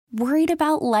Worried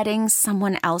about letting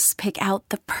someone else pick out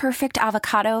the perfect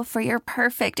avocado for your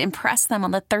perfect impress them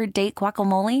on the third date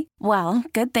guacamole? Well,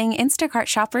 good thing Instacart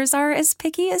shoppers are as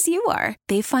picky as you are.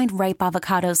 They find ripe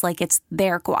avocados like it's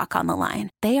their guac on the line.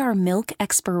 They are milk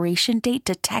expiration date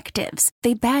detectives.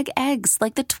 They bag eggs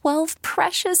like the 12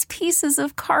 precious pieces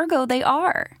of cargo they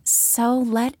are. So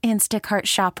let Instacart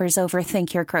shoppers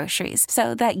overthink your groceries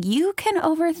so that you can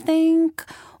overthink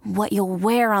what you'll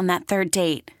wear on that third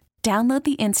date. Download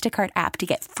the Instacart app to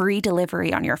get free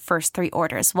delivery on your first 3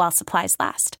 orders while supplies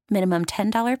last. Minimum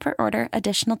 $10 per order.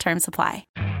 Additional terms apply.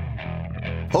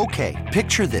 Okay,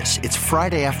 picture this. It's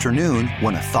Friday afternoon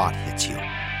when a thought hits you.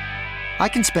 I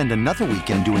can spend another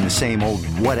weekend doing the same old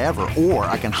whatever, or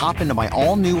I can hop into my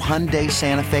all-new Hyundai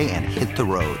Santa Fe and hit the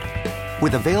road.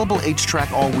 With available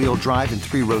H-Track all-wheel drive and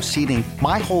 3-row seating,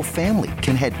 my whole family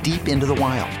can head deep into the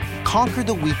wild. Conquer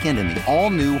the weekend in the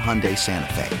all-new Hyundai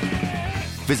Santa Fe.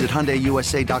 Visit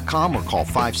HyundaiUSA.com or call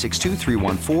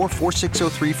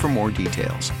 562-314-4603 for more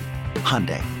details.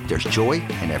 Hyundai, there's joy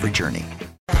in every journey.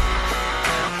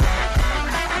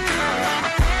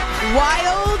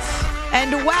 Wild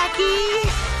and wacky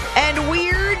and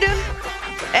weird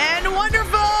and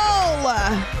wonderful.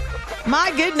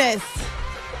 My goodness.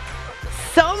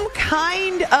 Some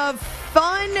kind of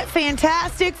fun,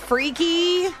 fantastic,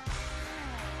 freaky,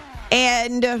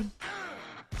 and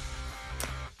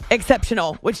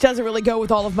exceptional, which doesn't really go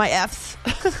with all of my F's,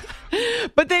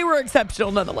 but they were exceptional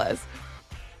nonetheless.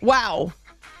 Wow.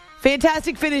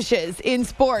 Fantastic finishes in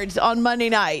sports on Monday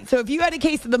night. So if you had a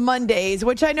case of the Mondays,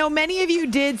 which I know many of you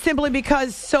did simply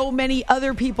because so many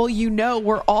other people you know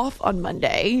were off on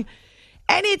Monday,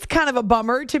 and it's kind of a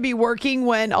bummer to be working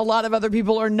when a lot of other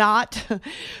people are not.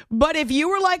 But if you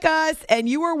were like us and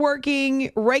you were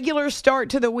working regular start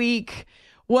to the week,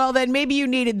 well, then maybe you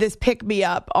needed this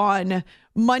pick-me-up on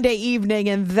Monday evening,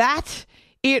 and that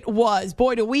it was.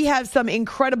 Boy, do we have some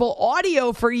incredible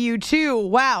audio for you, too.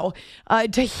 Wow.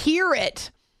 To hear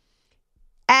it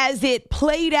as it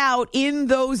played out in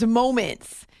those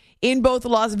moments in both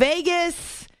Las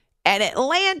Vegas and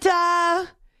Atlanta,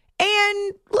 and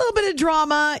a little bit of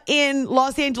drama in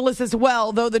Los Angeles as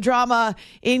well, though the drama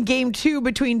in Game 2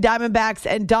 between Diamondbacks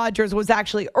and Dodgers was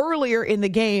actually earlier in the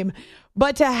game.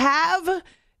 But to have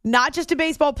not just a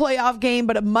baseball playoff game,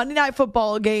 but a Monday Night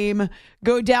Football game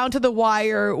go down to the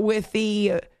wire with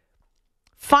the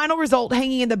final result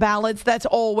hanging in the balance, that's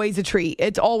always a treat.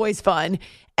 It's always fun.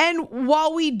 And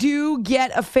while we do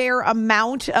get a fair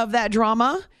amount of that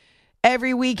drama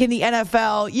every week in the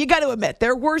NFL, you got to admit,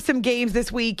 there were some games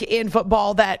this week in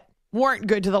football that weren't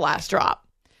good to the last drop.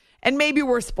 And maybe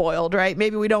we're spoiled, right?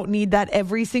 Maybe we don't need that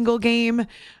every single game.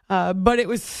 But it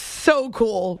was so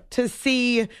cool to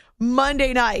see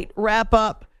Monday night wrap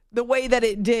up the way that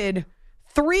it did.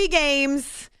 3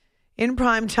 games in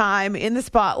prime time in the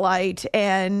spotlight,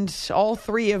 and all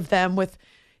 3 of them with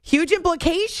huge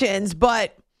implications,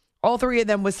 but all 3 of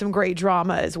them with some great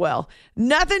drama as well.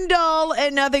 Nothing dull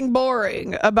and nothing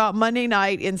boring about Monday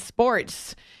night in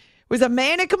sports. It was a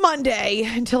manic Monday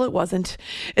until it wasn't.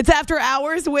 It's After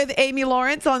Hours with Amy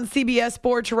Lawrence on CBS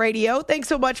Sports Radio. Thanks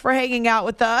so much for hanging out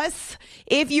with us.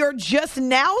 If you're just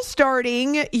now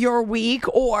starting your week,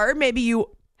 or maybe you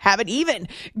haven't even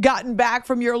gotten back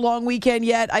from your long weekend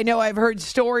yet, I know I've heard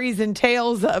stories and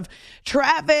tales of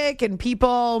traffic and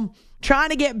people trying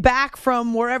to get back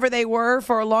from wherever they were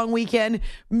for a long weekend,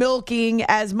 milking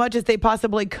as much as they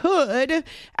possibly could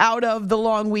out of the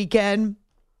long weekend.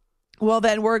 Well,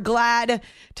 then we're glad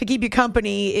to keep you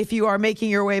company if you are making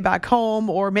your way back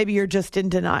home, or maybe you're just in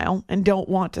denial and don't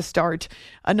want to start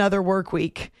another work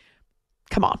week.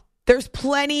 Come on. There's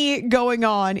plenty going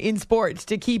on in sports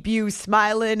to keep you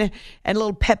smiling and a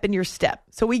little pep in your step.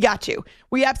 So we got you.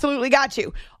 We absolutely got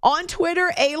you. On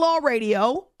Twitter, A-Law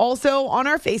Radio. Also on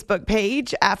our Facebook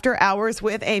page, After Hours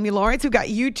with Amy Lawrence. We've got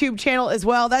YouTube channel as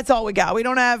well. That's all we got. We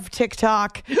don't have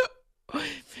TikTok.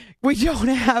 We don't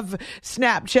have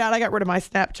Snapchat. I got rid of my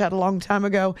Snapchat a long time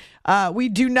ago. We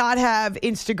do not have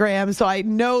Instagram, so I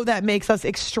know that makes us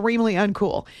extremely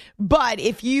uncool. But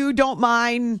if you don't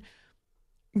mind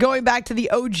going back to the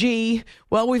OG,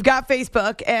 well, we've got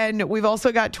Facebook and we've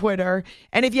also got Twitter.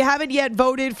 And if you haven't yet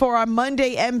voted for our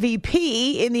Monday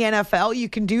MVP in the NFL, you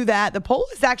can do that. The poll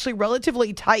is actually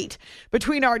relatively tight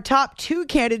between our top 2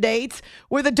 candidates,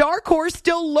 with a dark horse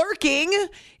still lurking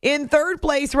in third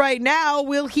place right now.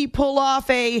 Will he pull off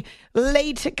a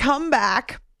late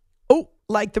comeback? Oh,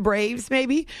 like the Braves,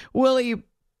 maybe? Will he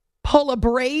pull a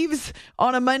Braves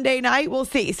on a Monday night? We'll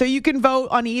see. So you can vote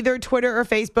on either Twitter or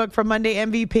Facebook for Monday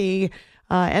MVP.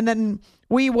 And then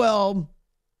we will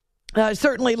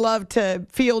Certainly love to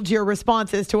field your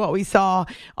responses to what we saw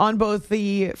on both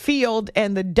the field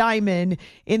and the diamond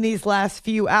in these last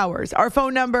few hours. Our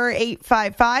phone number,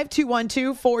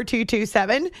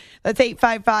 855-212-4227. That's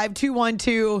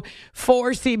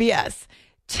 855-212-4CBS.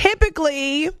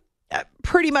 Typically,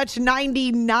 pretty much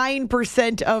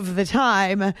 99% of the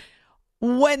time,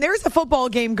 when there's a football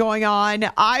game going on,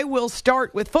 I will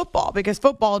start with football because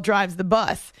football drives the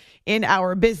bus in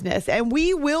our business. And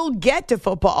we will get to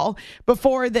football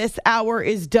before this hour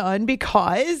is done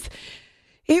because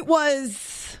it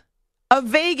was a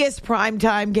Vegas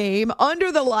primetime game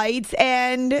under the lights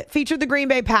and featured the Green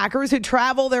Bay Packers, who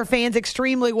travel their fans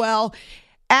extremely well.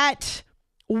 At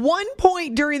one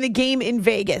point during the game in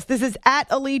Vegas, this is at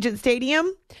Allegiant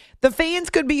Stadium, the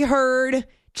fans could be heard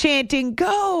chanting,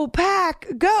 "Go, Pack,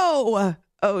 go."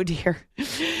 Oh, dear.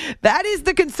 That is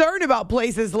the concern about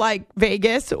places like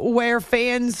Vegas, where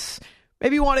fans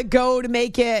maybe want to go to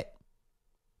make it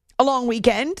a long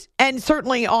weekend. And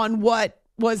certainly on what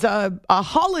was a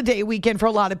holiday weekend for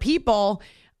a lot of people,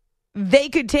 they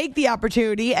could take the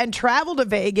opportunity and travel to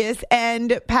Vegas,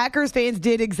 and Packers fans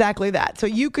did exactly that. So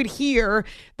you could hear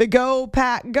the "Go,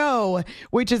 Pack, go,"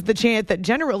 which is the chant that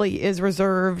generally is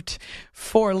reserved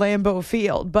for Lambeau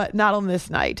Field, but not on this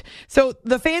night. So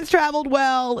the fans traveled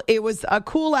well. It was a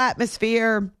cool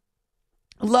atmosphere.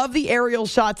 Love the aerial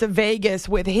shots of Vegas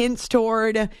with hints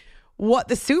toward what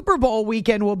the Super Bowl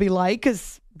weekend will be like,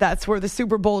 because that's where the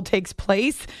Super Bowl takes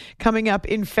place coming up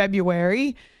in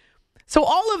February. So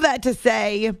all of that to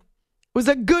say, was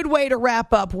a good way to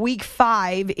wrap up week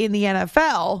 5 in the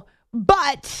NFL.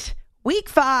 But week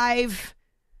 5,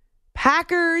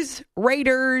 Packers,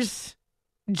 Raiders,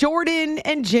 Jordan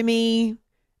and Jimmy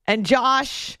and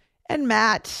Josh and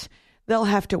Matt, they'll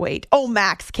have to wait. Oh,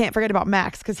 Max. Can't forget about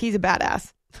Max because he's a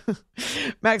badass.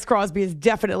 Max Crosby is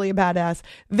definitely a badass.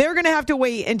 They're going to have to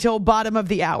wait until bottom of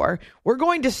the hour. We're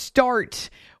going to start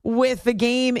with the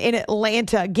game in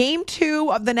Atlanta. Game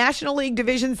 2 of the National League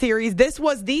Division Series. This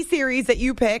was the series that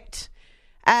you picked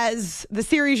as the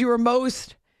series you were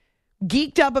most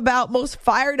geeked up about, most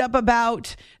fired up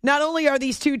about. Not only are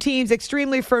these two teams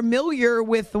extremely familiar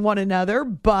with one another,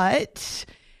 but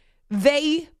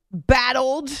they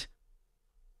battled,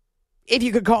 if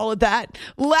you could call it that,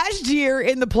 last year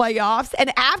in the playoffs.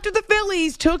 And after the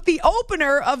Phillies took the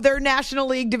opener of their National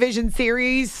League Division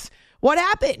Series, what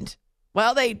happened?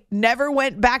 Well, they never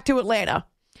went back to Atlanta.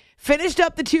 Finished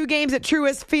up the 2 games at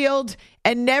Truist Field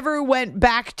and never went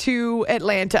back to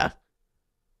Atlanta.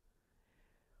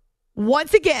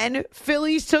 Once again,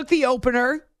 Phillies took the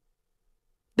opener.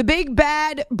 The big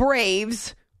bad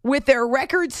Braves, with their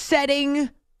record-setting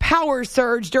power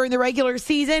surge during the regular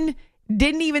season,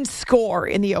 didn't even score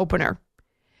in the opener.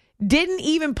 Didn't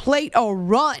even plate a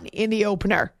run in the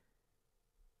opener.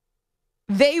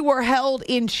 They were held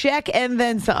in check and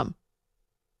then some.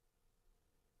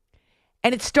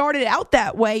 And it started out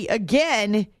that way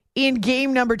again in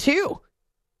game number 2.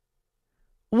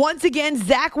 Once again,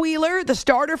 Zach Wheeler, the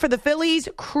starter for the Phillies,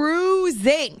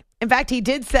 cruising. In fact, he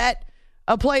did set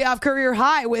a playoff career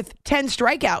high with 10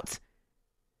 strikeouts.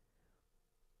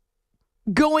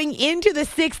 Going into the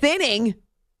 6th inning,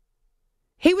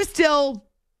 he was still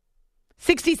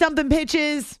 60-something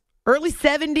pitches, early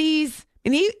 70s,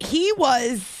 and he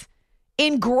was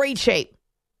in great shape.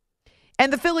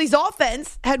 And the Phillies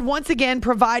offense had once again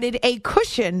provided a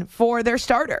cushion for their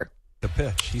starter. The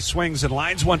pitch. He swings and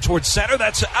lines one towards center.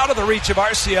 That's out of the reach of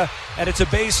Arcia, and it's a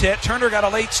base hit. Turner got a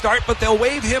late start, but they'll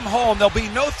wave him home. There'll be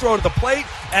no throw to the plate,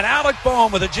 and Alec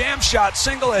Bohm with a jam shot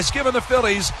single has given the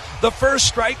Phillies the first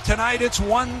strike tonight. It's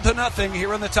 1-0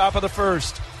 here in the top of the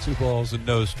first. 2 balls and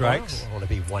no strikes. I want to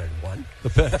be 1-1. The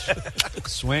pitch.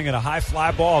 Swing and a high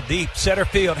fly ball deep center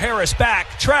field. Harris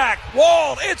back, track,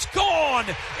 wall. It's gone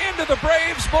into the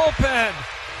Braves bullpen.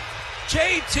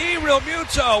 JT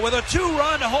Realmuto with a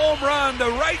 2-run home run to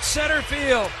right center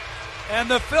field.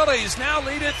 And the Phillies now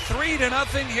lead it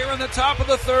 3-0 here in the top of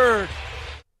the 3rd.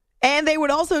 And they would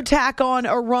also tack on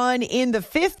a run in the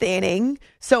 5th inning.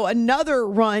 So another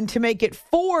run to make it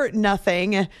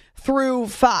 4-0 through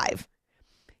 5.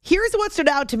 Here's what stood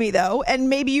out to me, though, and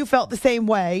maybe you felt the same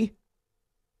way.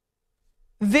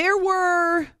 There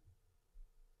were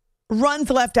runs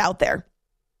left out there.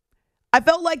 I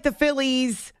felt like the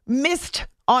Phillies missed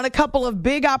on a couple of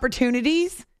big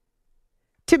opportunities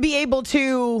to be able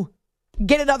to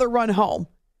get another run home,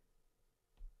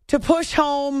 to push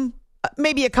home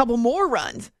maybe a couple more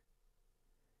runs.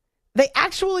 They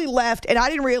actually left, and I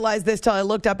didn't realize this till I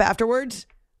looked up afterwards,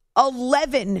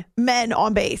 11 men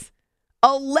on base.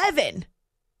 11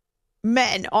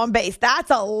 men on base.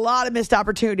 That's a lot of missed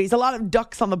opportunities, a lot of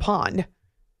ducks on the pond.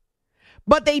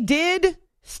 But they did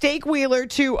stake Wheeler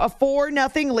to a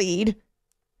 4-0 lead.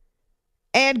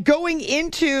 And going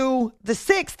into the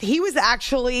 6th, he was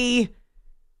actually...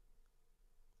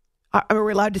 Are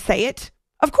we allowed to say it?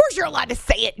 Of course you're allowed to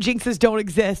say it. Jinxes don't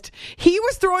exist. He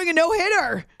was throwing a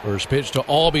no-hitter. First pitch to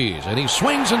Albies, and he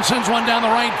swings and sends one down the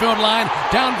right field line,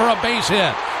 down for a base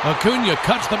hit. Acuna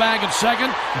cuts the bag at second,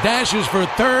 dashes for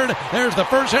third. There's the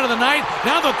first hit of the night.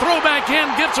 Now the throw back in,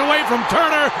 gets away from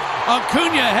Turner.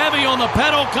 Acuna heavy on the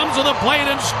pedal, comes to the plate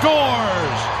and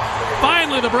scores.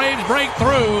 Finally, the Braves break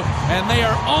through, and they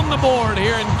are on the board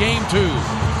here in Game 2.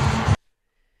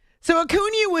 So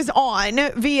Acuna was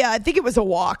on via, I think it was a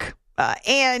walk.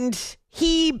 And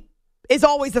he is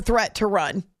always a threat to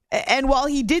run. And while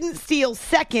he didn't steal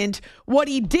second, what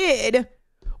he did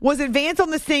was advance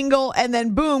on the single and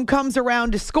then boom, comes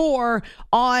around to score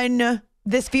on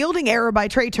this fielding error by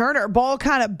Trey Turner. Ball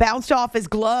kind of bounced off his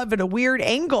glove at a weird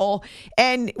angle,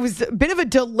 and it was a bit of a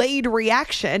delayed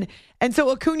reaction. And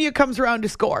so Acuna comes around to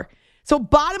score. So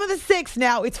bottom of the 6th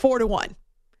now, it's 4-1.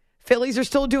 Phillies are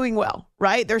still doing well,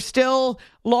 right? They're still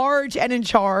large and in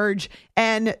charge,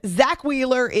 and Zach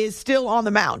Wheeler is still on the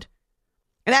mound.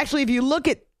 And actually, if you look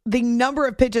at the number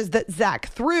of pitches that Zach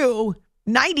threw,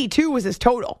 92 was his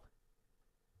total.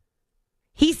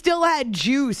 He still had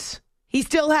juice. He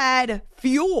still had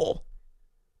fuel.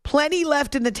 Plenty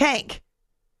left in the tank.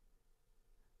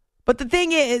 But the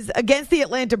thing is, against the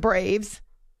Atlanta Braves,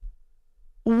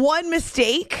 one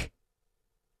mistake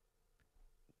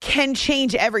can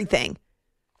change everything.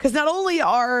 Because not only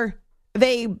are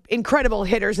they incredible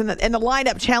hitters and the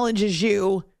lineup challenges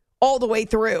you all the way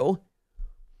through,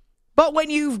 but when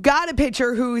you've got a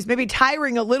pitcher who's maybe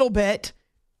tiring a little bit,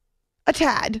 a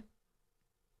tad,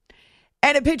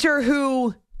 and a pitcher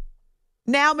who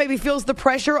now maybe feels the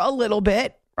pressure a little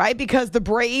bit, right? Because the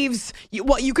Braves,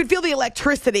 you could feel the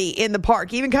electricity in the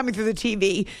park, even coming through the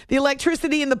TV, the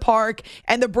electricity in the park,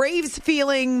 and the Braves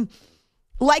feeling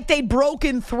like they'd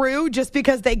broken through just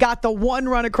because they got the one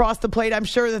run across the plate. I'm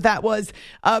sure that was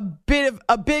a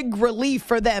big relief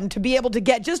for them to be able to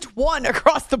get just one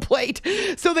across the plate.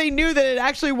 So they knew that it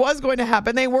actually was going to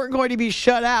happen. They weren't going to be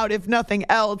shut out, if nothing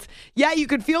else. Yeah, you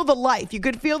could feel the life. You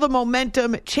could feel the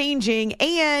momentum changing.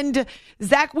 And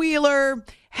Zach Wheeler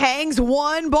hangs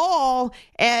one ball,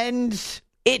 and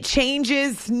it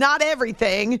changes not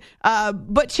everything,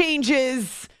 but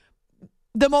changes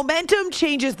the momentum,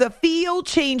 changes the feel,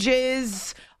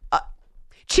 changes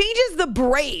the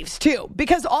Braves, too.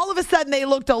 Because all of a sudden, they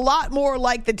looked a lot more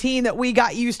like the team that we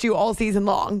got used to all season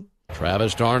long.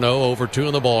 Travis d'Arnaud over 2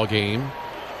 in the ball game.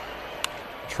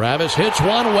 Travis hits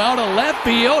one well to left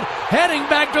field, heading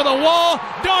back to the wall.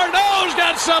 d'Arnaud's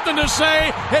got something to say.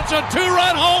 It's a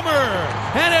 2-run homer,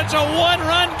 and it's a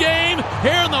 1-run game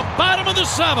here in the bottom of the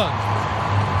 7th.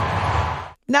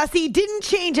 Now, see, didn't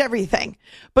change everything,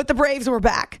 but the Braves were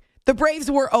back. The Braves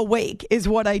were awake, is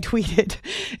what I tweeted.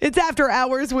 It's After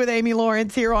Hours with Amy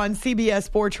Lawrence here on CBS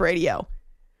Sports Radio.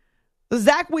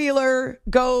 Zach Wheeler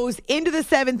goes into the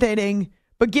 7th inning,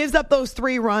 but gives up those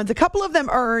 3 runs. A couple of them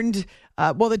earned.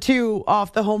 The 2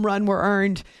 off the home run were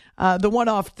earned. The 1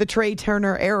 off the Trey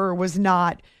Turner error was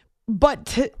not. But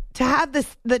to have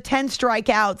the 10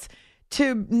 strikeouts,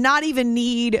 to not even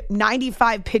need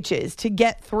 95 pitches to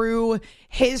get through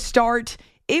his start,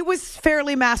 it was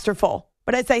fairly masterful.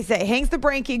 But as I say, hangs the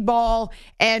breaking ball,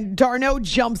 and d'Arnaud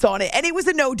jumps on it. And it was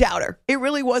a no-doubter. It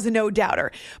really was a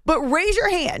no-doubter. But raise your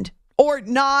hand, or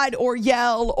nod, or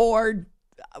yell, or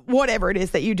whatever it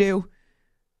is that you do.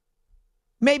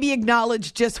 Maybe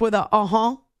acknowledge just with a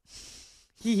uh-huh.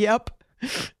 Yep.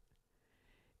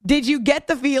 Did you get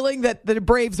the feeling that the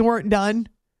Braves weren't done?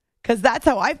 Because that's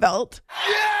how I felt.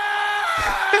 Yeah!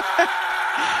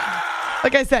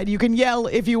 Like I said, you can yell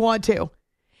if you want to.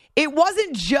 It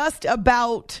wasn't just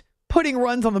about putting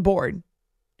runs on the board.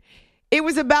 It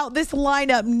was about this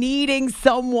lineup needing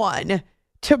someone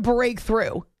to break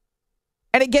through.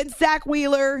 And against Zach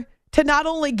Wheeler, to not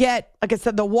only get, like I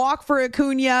said, the walk for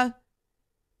Acuna,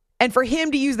 and for him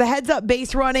to use the heads-up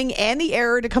base running and the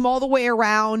error to come all the way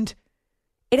around,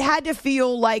 it had to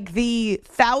feel like the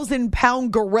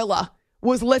 1,000-pound gorilla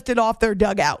was lifted off their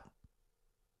dugout.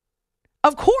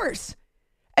 Of course,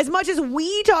 as much as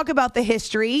we talk about the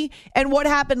history and what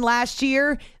happened last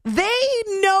year, they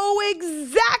know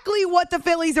exactly what the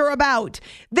Phillies are about.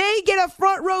 They get a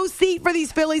front row seat for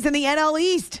these Phillies in the NL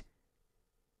East.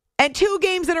 And 2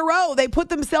 games in a row, they put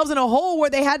themselves in a hole where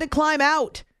they had to climb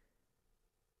out.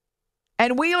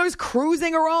 And Wheeler's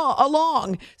cruising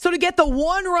along. So to get the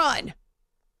 1 run,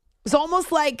 it's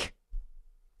almost like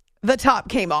the top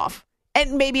came off.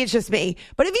 And maybe it's just me.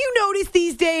 But have you noticed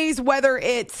these days, whether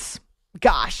it's,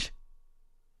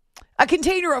 a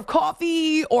container of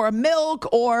coffee or a milk,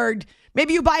 or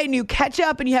maybe you buy a new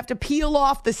ketchup and you have to peel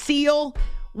off the seal.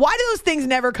 Why do those things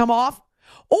never come off?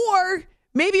 Or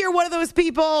maybe you're one of those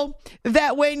people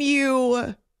that when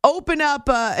you open up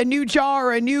a new jar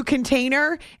or a new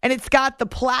container and it's got the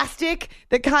plastic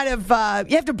that kind of,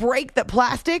 you have to break the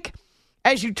plastic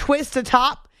as you twist the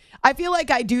top. I feel like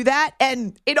I do that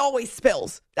and it always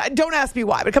spills. Don't ask me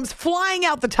why, but it comes flying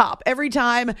out the top every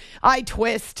time I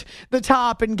twist the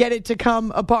top and get it to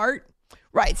come apart.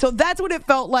 Right, so that's what it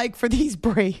felt like for these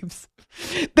Braves.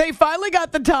 They finally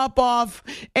got the top off,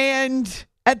 and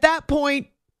at that point,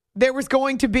 there was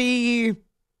going to be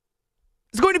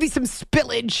some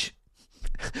spillage.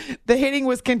 The hitting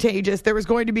was contagious. There was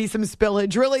going to be some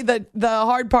spillage. Really, the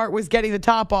hard part was getting the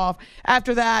top off.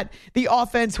 After that, the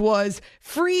offense was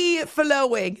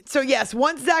free-flowing. So, yes,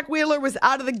 once Zach Wheeler was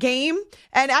out of the game,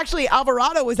 and actually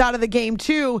Alvarado was out of the game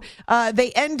too,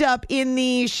 they end up in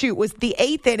the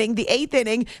eighth inning. The eighth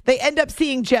inning, they end up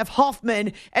seeing Jeff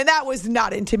Hoffman, and that was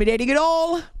not intimidating at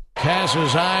all. Casts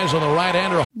his eyes on the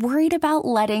right-hander. Worried about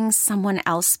letting someone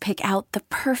else pick out the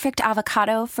perfect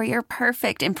avocado for your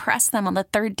perfect impress them on the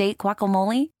third date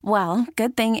guacamole? Well,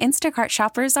 good thing Instacart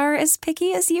shoppers are as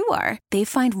picky as you are. They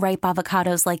find ripe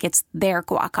avocados like it's their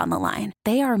guac on the line.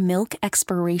 They are milk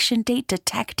expiration date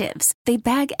detectives. They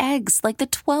bag eggs like the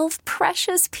 12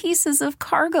 precious pieces of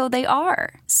cargo they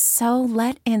are. So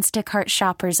let Instacart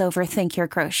shoppers overthink your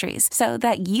groceries so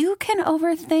that you can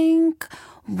overthink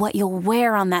what you'll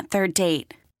wear on that third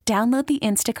date. Download the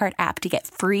Instacart app to get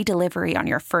free delivery on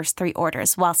your first 3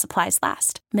 orders while supplies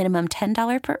last. Minimum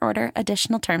 $10 per order.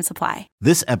 Additional terms apply.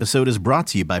 This episode is brought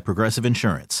to you by Progressive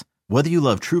Insurance. Whether you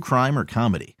love true crime or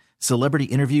comedy, celebrity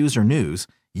interviews or news,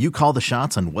 you call the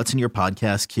shots on what's in your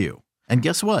podcast queue. And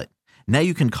guess what? Now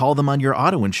you can call them on your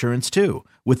auto insurance too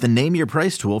with the Name Your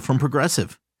Price tool from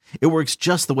Progressive. It works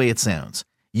just the way it sounds.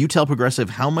 You tell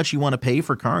Progressive how much you want to pay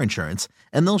for car insurance,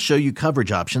 and they'll show you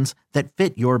coverage options that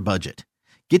fit your budget.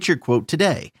 Get your quote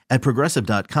today at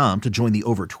Progressive.com to join the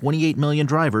over 28 million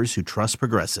drivers who trust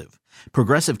Progressive.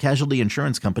 Progressive Casualty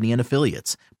Insurance Company and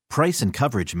Affiliates. Price and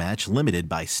coverage match limited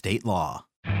by state law.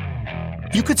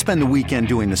 You could spend the weekend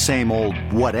doing the same old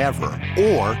whatever,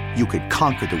 or you could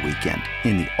conquer the weekend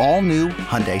in the all-new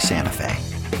Hyundai Santa Fe.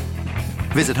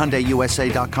 Visit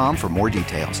HyundaiUSA.com for more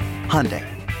details. Hyundai.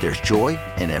 There's joy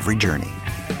in every journey.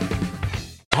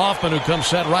 Hoffman, who comes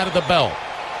set right at the belt.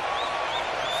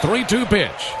 3-2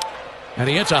 pitch. And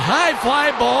he hits a high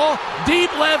fly ball,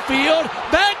 deep left field,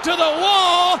 back to the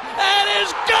wall, and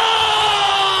is gone!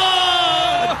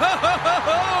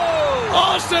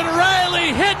 Austin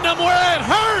Riley hitting him where it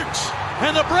hurts,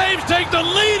 and the Braves take the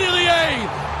lead in the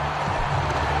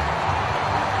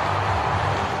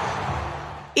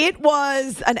 8th. It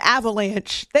was an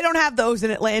avalanche. They don't have those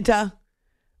in Atlanta,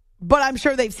 but I'm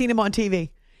sure they've seen him on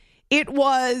TV. It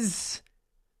was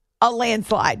a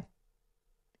landslide.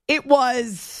 It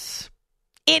was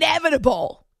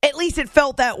inevitable. At least it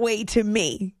felt that way to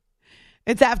me.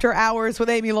 It's After Hours with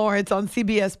Amy Lawrence on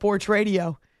CBS Sports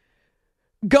Radio.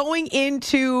 Going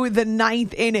into the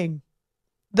 9th inning,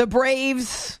 the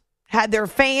Braves had their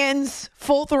fans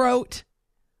full throat.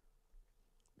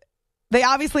 They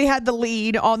obviously had the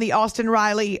lead on the Austin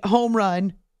Riley home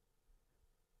run.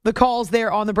 The calls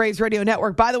there on the Braves Radio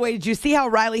Network. By the way, did you see how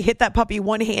Riley hit that puppy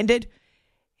one-handed?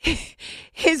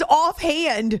 His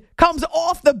offhand comes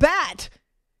off the bat,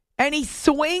 and he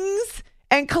swings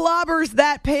and clobbers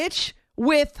that pitch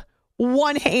with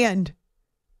one hand.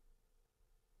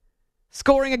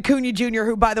 Scoring Acuna Jr.,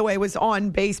 who, by the way, was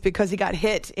on base because he got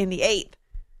hit in the 8th.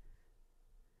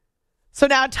 So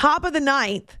now, top of the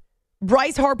 9th,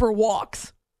 Bryce Harper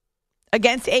walks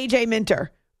against A.J.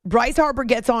 Minter. Bryce Harper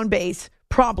gets on base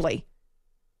promptly.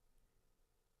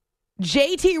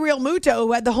 JT Realmuto,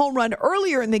 who had the home run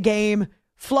earlier in the game,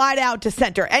 flied out to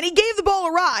center. And he gave the ball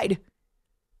a ride.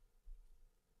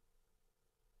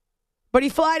 But he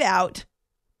flied out.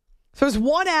 So it was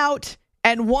 1 out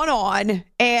and 1 on.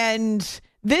 And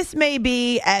this may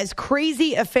be as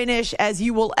crazy a finish as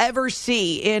you will ever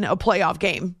see in a playoff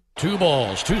game. 2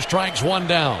 balls, 2 strikes, 1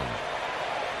 down.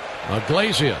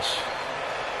 Iglesias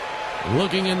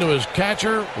looking into his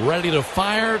catcher, ready to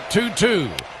fire.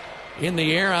 2-2. In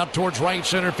the air, out towards right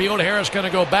center field. Harris going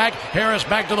to go back. Harris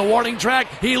back to the warning track.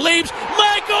 He leaps.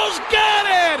 Michael's got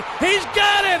it! He's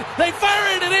got it! They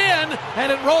fired it in, and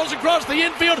it rolls across the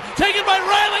infield. Taken by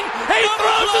Riley. He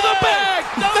throws to the back.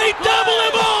 They double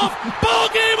him off. Ball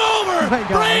game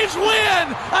over. Braves win.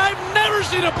 I've never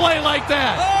seen a play like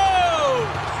that.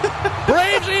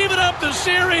 Braves even up the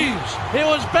series. It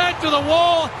was back to the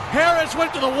wall. Harris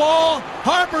went to the wall.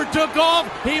 Harper took off.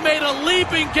 He made a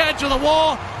leaping catch of the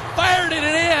wall. fired it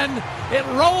in. It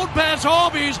rolled past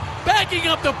Albies. Backing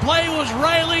up the play was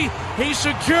Riley. He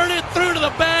secured it through to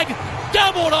the bag,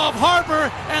 doubled off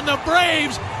Harper, and the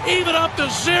Braves even up the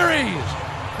series.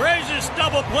 Craziest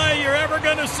double play you're ever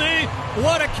going to see.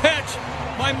 What a catch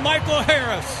by Michael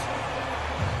Harris.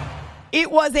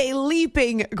 It was a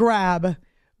leaping grab.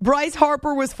 Bryce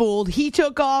Harper was fooled. He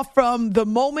took off from the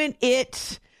moment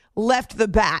it left the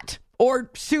bat,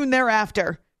 or soon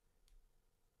thereafter.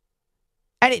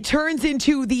 And it turns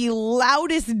into the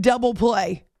loudest double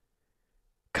play.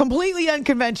 Completely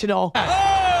unconventional.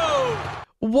 Oh!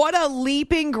 What a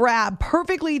leaping grab.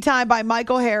 Perfectly timed by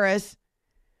Michael Harris.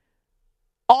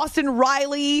 Austin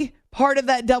Riley, part of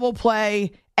that double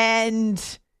play.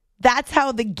 And that's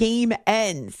how the game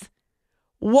ends.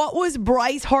 What was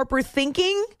Bryce Harper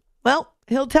thinking? Well,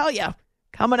 he'll tell you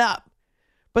coming up.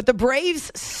 But the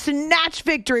Braves snatch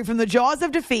victory from the jaws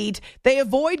of defeat. They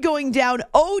avoid going down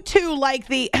 0-2 like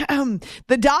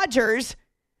the Dodgers.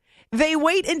 They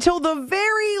wait until the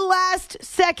very last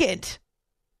second.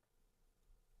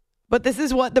 But this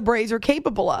is what the Braves are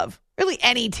capable of. Really,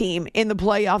 any team in the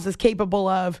playoffs is capable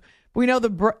of. We know the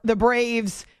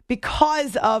Braves,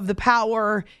 because of the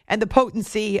power and the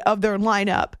potency of their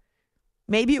lineup.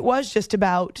 Maybe it was just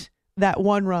about that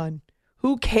one run.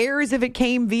 Who cares if it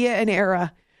came via an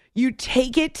error? You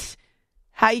take it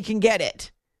how you can get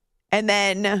it. And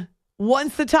then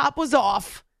once the top was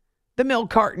off, the milk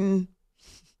carton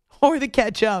or the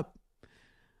ketchup.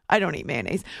 I don't eat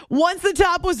mayonnaise. Once the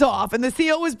top was off and the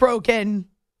seal was broken,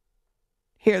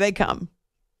 here they come.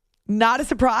 Not a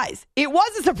surprise. It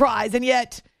was a surprise, and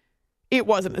yet it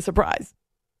wasn't a surprise.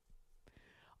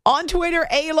 On Twitter,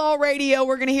 A-Law Radio,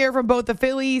 we're going to hear from both the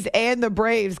Phillies and the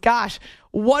Braves. Gosh,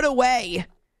 what a way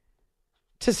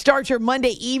to start your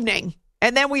Monday evening.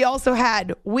 And then we also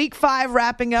had Week 5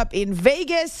 wrapping up in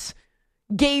Vegas,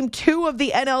 Game 2 of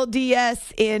the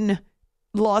NLDS in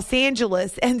Los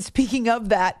Angeles. And speaking of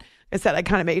that, I said I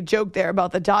kind of made a joke there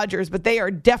about the Dodgers, but they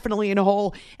are definitely in a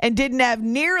hole and didn't have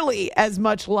nearly as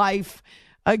much life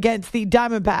against the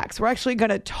Diamondbacks. We're actually going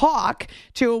to talk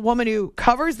to a woman who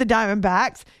covers the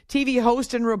Diamondbacks, TV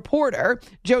host and reporter.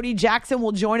 Jody Jackson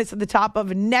will join us at the top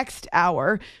of next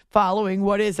hour following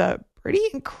what is a pretty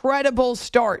incredible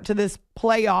start to this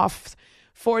playoffs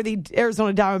for the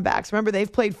Arizona Diamondbacks. Remember,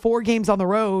 they've played 4 games on the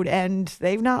road and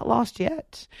they've not lost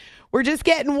yet. We're just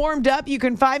getting warmed up. You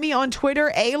can find me on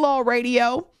Twitter, A-Law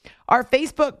Radio, our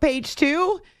Facebook page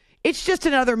too. It's just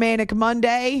another Manic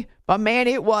Monday, but man,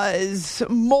 it was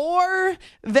more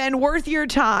than worth your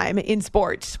time in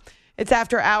sports. It's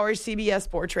After Hours, CBS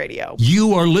Sports Radio.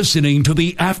 You are listening to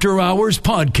the After Hours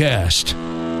Podcast.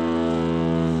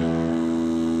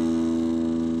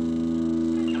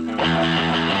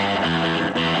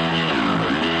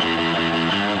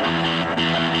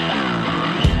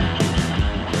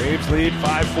 Braves lead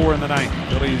 5-4 in the ninth.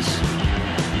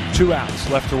 Phillies 2 outs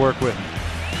left to work with.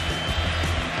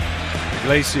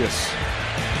 Iglesias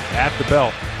at the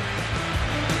belt.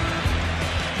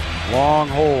 Long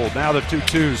hold. Now the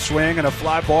 2-2 swing and a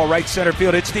fly ball right center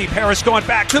field. It's deep. Harris going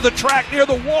back to the track near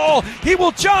the wall. He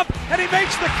will jump and he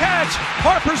makes the catch.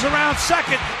 Harper's around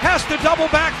second. Has to double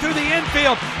back through the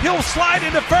infield. He'll slide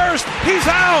into first. He's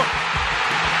out.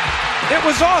 It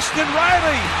was Austin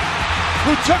Riley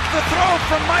who took the throw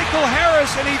from Michael Harris,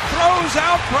 and he throws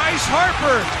out Bryce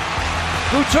Harper,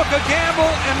 who took a gamble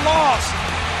and lost.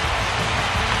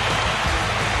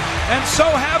 And so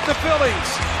have the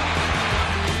Phillies.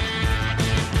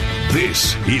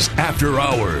 This is After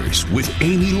Hours with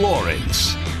Amy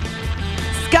Lawrence.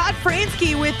 Scott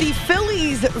Fransky with the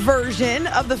Phillies version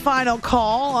of the final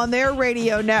call on their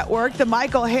radio network. The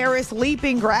Michael Harris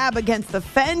leaping grab against the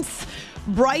fence.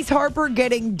 Bryce Harper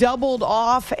getting doubled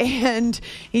off, and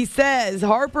he says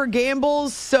Harper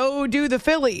gambles, so do the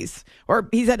Phillies. Or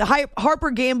he said Harper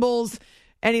gambles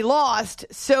and he lost,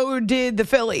 so did the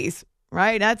Phillies.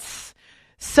 Right? That's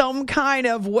some kind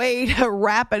of way to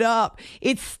wrap it up.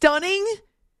 It's stunning,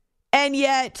 and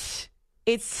yet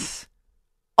it's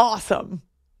awesome.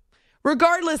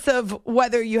 Regardless of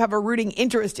whether you have a rooting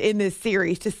interest in this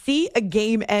series, to see a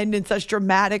game end in such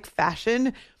dramatic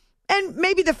fashion, and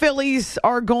maybe the Phillies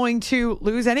are going to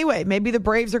lose anyway. Maybe the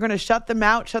Braves are going to shut them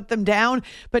out, shut them down.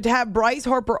 But to have Bryce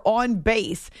Harper on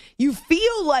base, you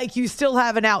feel like you still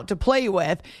have an out to play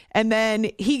with. And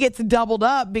then he gets doubled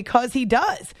up because he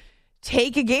does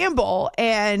take a gamble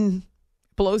and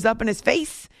blows up in his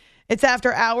face. It's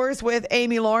After Hours with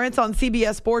Amy Lawrence on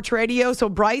CBS Sports Radio. So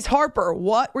Bryce Harper,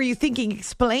 what were you thinking?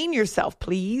 Explain yourself,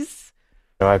 please.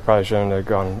 I probably shouldn't have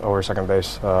gone over second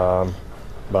base.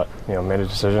 But, made a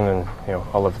decision, and,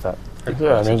 I'll live with that.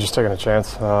 Yeah, just taking a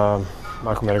chance.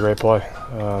 Michael made a great play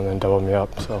and then doubled me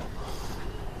up, so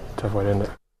tough way to end it.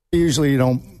 Usually you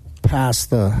don't pass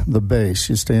the base.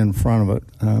 You stay in front of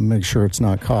it, make sure it's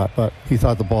not caught. But he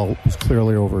thought the ball was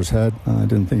clearly over his head. I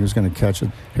didn't think he was going to catch it.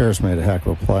 Harris made a heck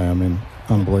of a play. I mean,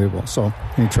 unbelievable. So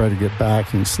he tried to get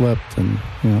back and he slipped, and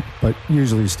but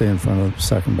usually you stay in front of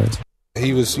second base.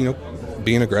 He was,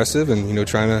 being aggressive and,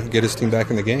 trying to get his team back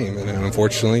in the game. And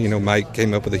unfortunately, Mike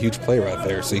came up with a huge play right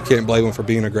there. So you can't blame him for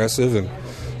being aggressive. And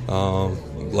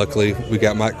luckily, we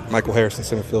got Michael Harris in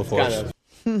center field for us.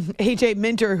 A.J.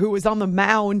 Minter, who was on the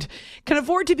mound, can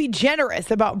afford to be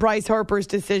generous about Bryce Harper's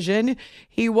decision.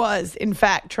 He was, in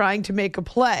fact, trying to make a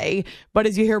play. But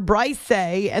as you hear Bryce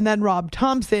say, and then Rob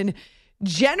Thompson,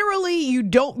 generally you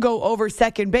don't go over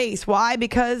second base. Why?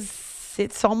 Because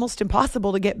it's almost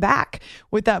impossible to get back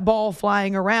with that ball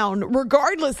flying around.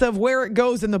 Regardless of where it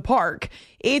goes in the park,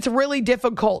 it's really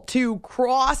difficult to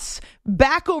cross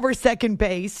back over second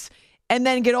base and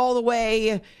then get all the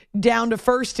way down to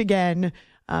first again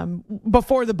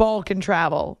before the ball can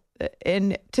travel.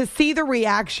 And to see the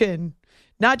reaction,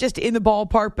 not just in the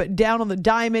ballpark, but down on the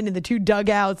diamond in the two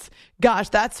dugouts, gosh,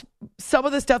 that's some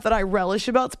of the stuff that I relish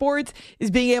about sports,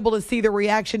 is being able to see the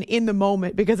reaction in the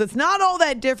moment, because it's not all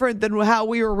that different than how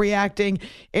we were reacting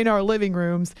in our living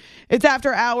rooms. It's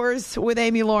After Hours with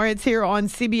Amy Lawrence here on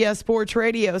CBS Sports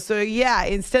Radio. So yeah,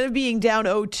 instead of being down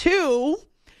 0-2,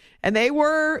 and they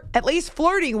were at least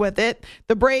flirting with it,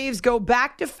 the Braves go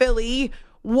back to Philly,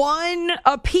 1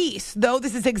 apiece, though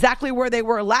this is exactly where they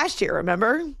were last year,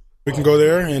 remember? We can go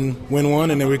there and win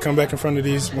one, and then we come back in front of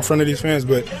these fans.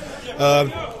 But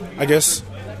I guess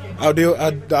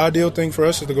the ideal thing for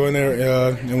us is to go in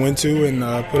there and win 2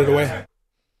 and put it away.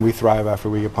 We thrive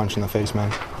after we get punched in the face,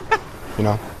 man.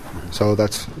 So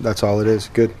that's all it is.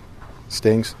 Good,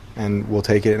 stings, and we'll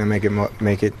take it and make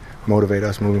it motivate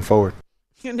us moving forward.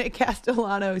 Nick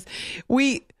Castellanos,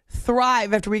 we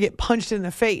thrive after we get punched in the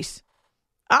face.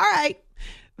 All right,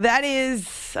 that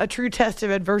is a true test of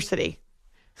adversity.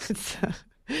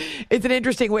 It's an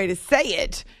interesting way to say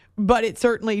it, but it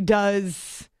certainly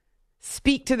does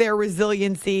speak to their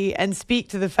resiliency and speak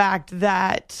to the fact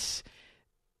that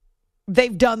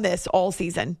they've done this all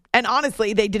season. And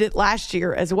honestly, they did it last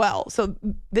year as well. So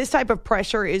this type of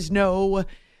pressure is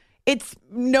it's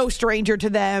no stranger to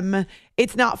them.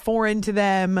 It's not foreign to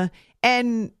them.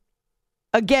 And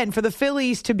again, for the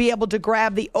Phillies to be able to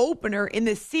grab the opener in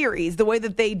this series the way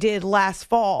that they did last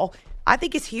fall, I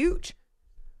think is huge.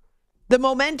 The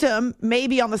momentum may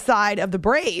be on the side of the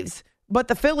Braves, but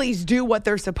the Phillies do what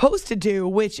they're supposed to do,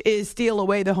 which is steal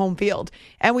away the home field.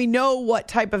 And we know what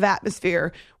type of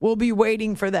atmosphere will be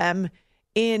waiting for them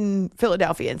in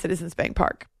Philadelphia in Citizens Bank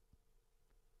Park.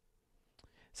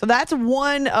 So that's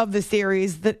one of the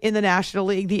series in the National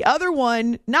League. The other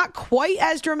one, not quite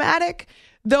as dramatic,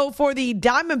 though, for the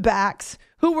Diamondbacks,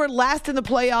 who were last in the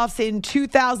playoffs in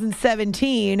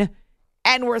 2017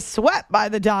 and were swept by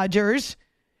the Dodgers.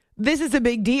 This is a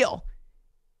big deal.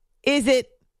 Is it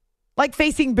like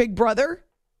facing Big Brother?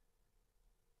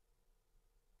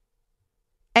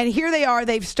 And here they are.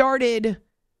 They've started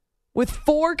with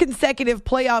 4 consecutive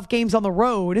playoff games on the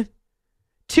road.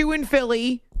 2 in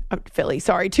 2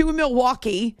 in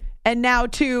Milwaukee, and now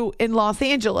 2 in Los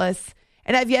Angeles,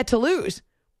 and have yet to lose.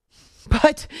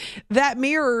 But that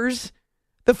mirrors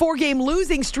the 4-game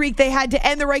losing streak they had to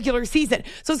end the regular season.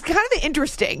 So it's kind of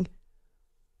interesting,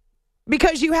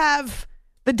 because you have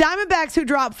the Diamondbacks, who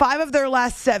dropped 5 of their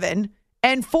last 7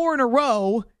 and 4 in a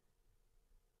row,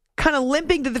 kind of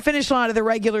limping to the finish line of the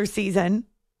regular season.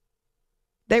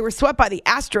 They were swept by the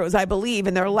Astros, I believe,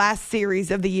 in their last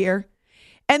series of the year.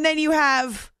 And then you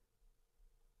have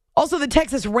also the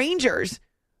Texas Rangers,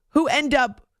 who end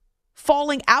up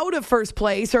falling out of first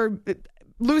place or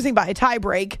losing by a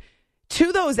tiebreak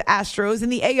to those Astros in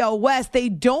the AL West. They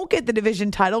don't get the division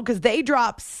title because they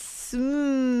dropped 4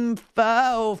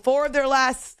 of their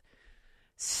last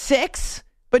 6,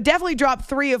 but definitely dropped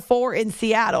 3 of 4 in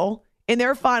Seattle in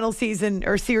their final season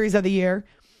or series of the year.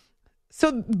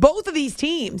 So both of these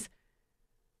teams,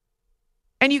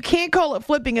 and you can't call it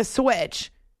flipping a switch,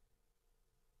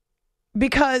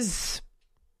 because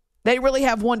they really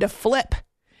have one to flip.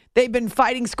 They've been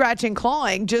fighting, scratching,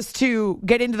 clawing just to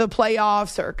get into the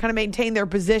playoffs or kind of maintain their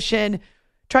position,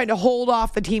 trying to hold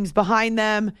off the teams behind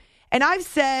them. And I've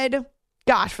said,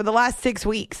 for the last 6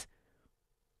 weeks,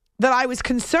 that I was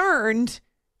concerned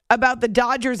about the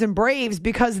Dodgers and Braves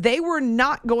because they were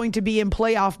not going to be in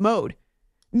playoff mode.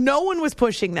 No one was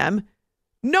pushing them.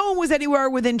 No one was anywhere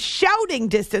within shouting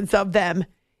distance of them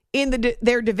in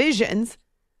their divisions.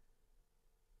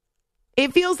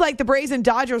 It feels like the Braves and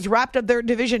Dodgers wrapped up their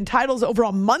division titles over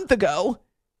a month ago.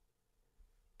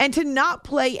 and to not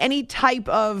play any type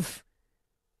of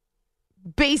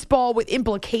baseball with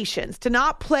implications, to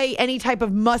not play any type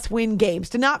of must-win games,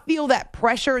 to not feel that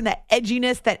pressure and that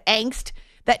edginess, that angst,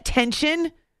 that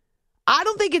tension. I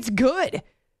don't think it's good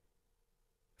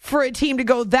for a team to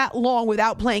go that long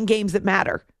without playing games that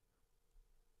matter.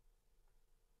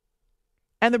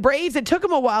 And the Braves, it took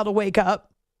them a while to wake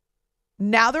up.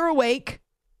 Now they're awake.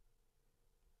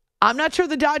 I'm not sure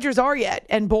the Dodgers are yet.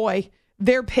 And boy,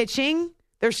 their pitching,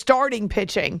 their starting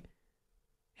pitching,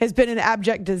 has been an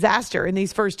abject disaster in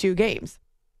these first 2 games.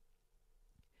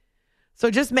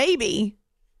 So just maybe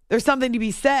there's something to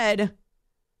be said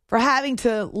for having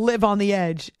to live on the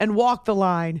edge and walk the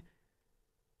line,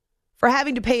 for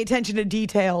having to pay attention to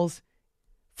details,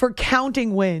 for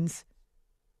counting wins,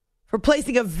 for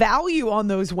placing a value on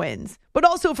those wins, but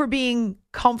also for being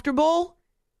comfortable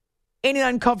in an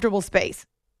uncomfortable space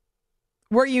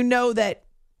where you know that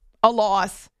a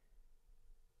loss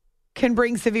can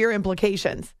bring severe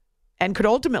implications and could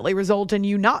ultimately result in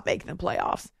you not making the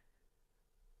playoffs.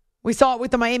 We saw it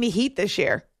with the Miami Heat this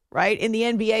year, right? In the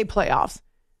NBA playoffs.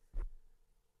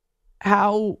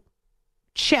 How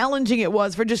challenging it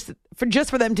was for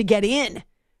them to get in,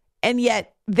 and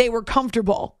yet they were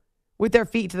comfortable with their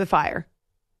feet to the fire.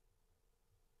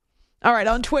 All right,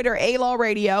 on Twitter, A-Law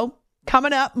Radio,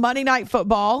 coming up, Monday Night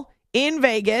Football in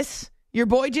Vegas. Your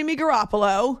boy Jimmy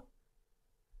Garoppolo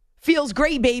feels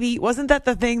great, baby. Wasn't that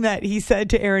the thing that he said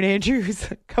to Aaron Andrews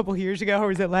a couple years ago, or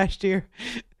was it last year?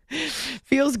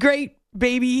 Feels great,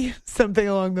 baby. Something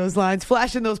along those lines.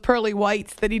 Flashing those pearly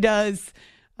whites that he does.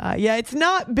 It's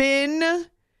not been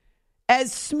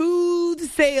as smooth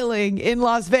sailing in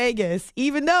Las Vegas,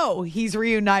 even though he's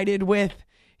reunited with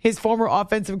his former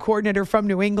offensive coordinator from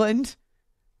New England.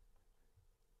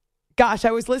 Gosh,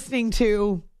 I was listening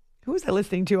to... Who was I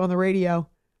listening to on the radio?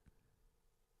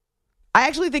 I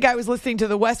actually think I was listening to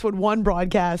the Westwood One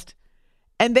broadcast,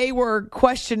 and they were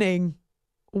questioning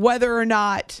whether or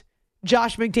not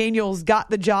Josh McDaniels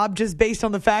got the job just based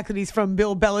on the fact that he's from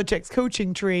Bill Belichick's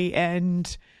coaching tree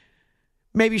and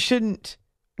maybe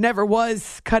never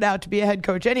was cut out to be a head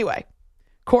coach anyway.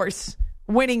 Of course,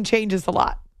 winning changes a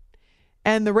lot.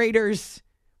 And the Raiders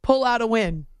pull out a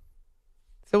win.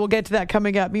 So we'll get to that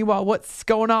coming up. Meanwhile, what's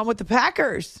going on with the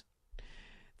Packers?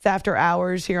 It's After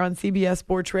Hours here on CBS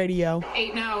Sports Radio.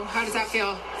 8-0. How does that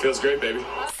feel? Feels great, baby.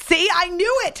 See, I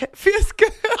knew it. Feels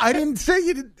good. I didn't say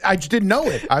you did. I just didn't know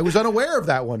it. I was unaware of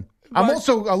that one. I'm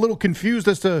also a little confused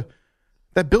as to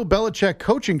that Bill Belichick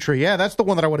coaching tree. Yeah, that's the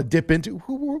one that I want to dip into.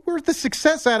 Where's the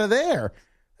success out of there?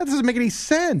 That doesn't make any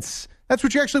sense. That's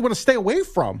what you actually want to stay away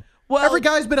from. Well, every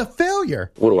guy's been a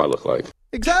failure. What do I look like?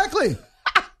 Exactly.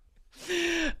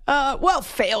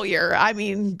 Failure. I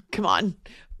mean, come on.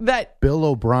 That Bill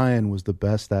O'Brien was the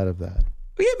best out of that.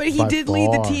 Yeah, but he did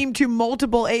lead the team to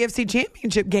multiple AFC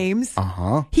championship games.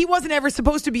 Uh-huh. He wasn't ever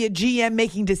supposed to be a GM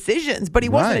making decisions, but he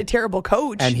wasn't a terrible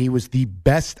coach. And he was the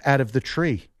best out of the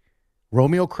tree.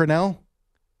 Romeo Crennel,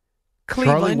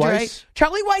 Cleveland, Charlie Weiss. Right?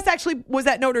 Charlie Weiss actually was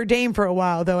at Notre Dame for a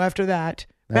while, though, after that.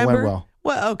 Remember? That went well.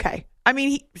 Well, okay. I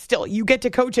mean, you get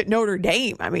to coach at Notre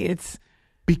Dame. I mean, it's...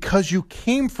 Because you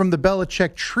came from the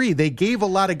Belichick tree. They gave a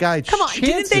lot of guys Come on,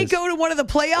 chances. Didn't they go to one of the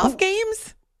playoff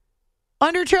games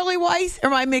under Charlie Weiss? Or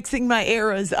am I mixing my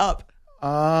eras up?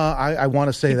 I want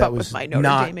to say that was with my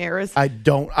Notre Dame eras. I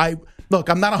don't. Look,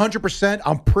 I'm not 100%.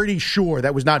 I'm pretty sure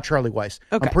that was not Charlie Weiss.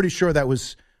 Okay. I'm pretty sure that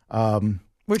was...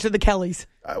 which are the Kellys?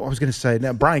 I was going to say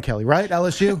Brian Kelly, right?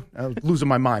 LSU? I'm losing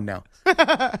my mind now.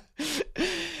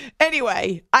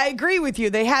 Anyway, I agree with you.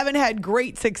 They haven't had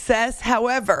great success.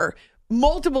 However...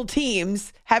 multiple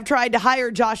teams have tried to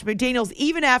hire Josh McDaniels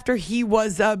even after he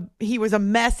was a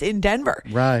mess in Denver.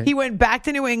 Right. He went back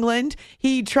to New England.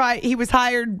 He was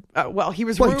hired. He rumored.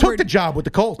 He took the job with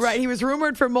the Colts. Right. He was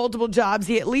rumored for multiple jobs.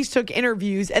 He at least took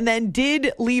interviews and then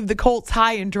did leave the Colts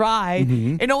high and dry.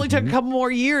 Mm-hmm. It only took a couple more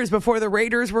years before the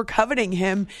Raiders were coveting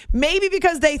him. Maybe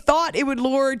because they thought it would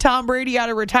lure Tom Brady out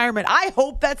of retirement. I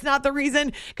hope that's not the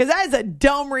reason, because that is a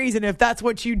dumb reason if that's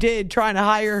what you did trying to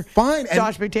hire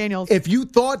Josh McDaniels. If you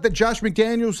thought that Josh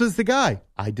McDaniels is the guy,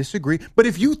 I disagree. But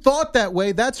if you thought that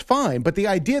way, that's fine. But the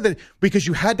idea that because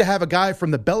you had to have a guy from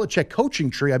the Belichick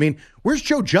coaching tree, I mean, where's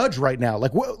Joe Judge right now?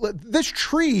 Like, this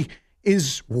tree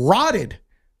is rotted.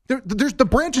 There's the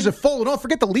branches have fallen off.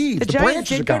 Forget the leaves. The Giants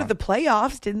branches did go to the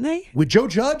playoffs, didn't they? With Joe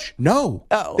Judge? No.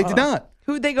 Oh, they did not.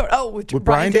 Who'd they go? Oh, with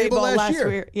Brian Daboll last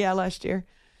year. Yeah, last year.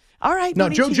 All right. No,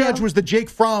 Joe Judge was the Jake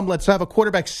Fromm. Let's have a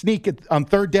quarterback sneak on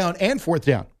third down and fourth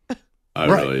down. I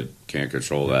really can't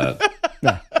control that.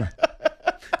 No.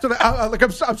 So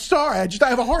I'm sorry. I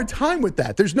have a hard time with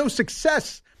that. There's no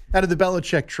success out of the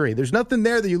Belichick tree. There's nothing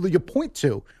there that you point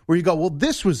to where you go, well,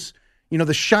 this was,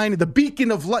 the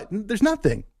beacon of light. There's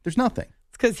nothing. There's nothing.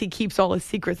 It's because he keeps all his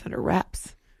secrets under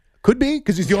wraps. Could be,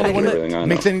 because he's the only one that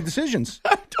makes any decisions.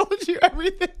 I told you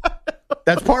everything.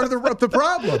 That's part of the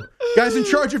problem. Guy's in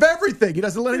charge of everything. He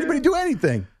doesn't let anybody do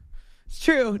anything. It's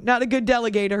true. Not a good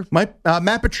delegator.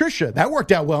 Matt Patricia, that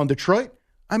worked out well in Detroit.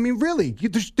 I mean, really,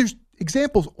 there's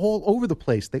examples all over the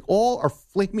place. They all are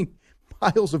flaming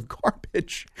piles of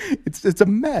garbage. It's a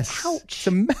mess. Ouch. It's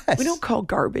a mess. We don't call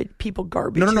people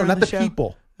garbage. No, on not the show.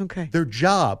 people. Okay. Their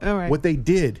job, all right. what they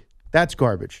did, that's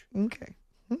garbage. Okay.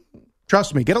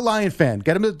 Trust me, get a Lion fan.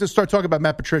 Get him to start talking about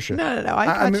Matt Patricia. No.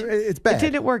 I mean, it's bad. It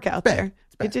didn't work out there.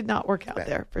 It did not work out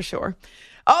there, for sure.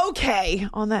 Okay,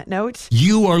 on that note.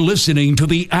 You are listening to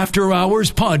the After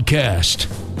Hours Podcast.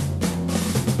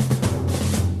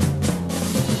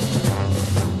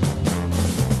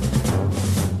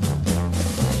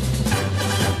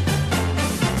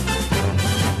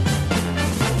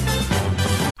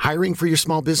 Hiring for your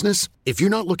small business? If you're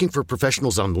not looking for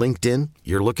professionals on LinkedIn,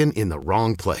 you're looking in the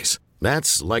wrong place.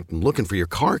 That's like looking for your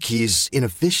car keys in a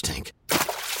fish tank.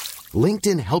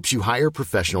 LinkedIn helps you hire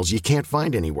professionals you can't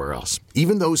find anywhere else,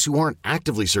 even those who aren't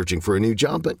actively searching for a new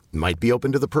job but might be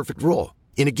open to the perfect role.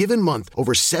 In a given month,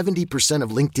 over 70%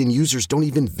 of LinkedIn users don't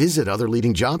even visit other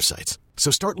leading job sites. So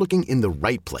start looking in the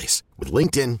right place. With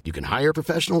LinkedIn, you can hire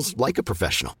professionals like a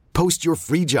professional. Post your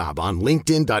free job on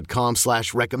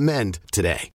linkedin.com/recommend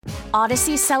today.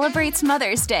 Odyssey celebrates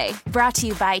Mother's Day, brought to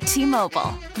you by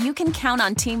T-Mobile. You can count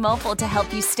on T-Mobile to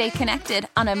help you stay connected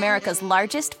on America's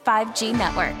largest 5G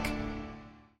network.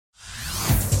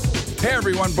 Hey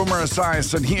everyone, Boomer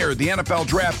Esiason here. The NFL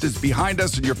Draft is behind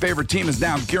us and your favorite team is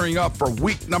now gearing up for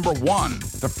week number 1.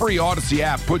 The free Odyssey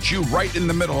app puts you right in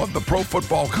the middle of the pro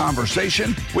football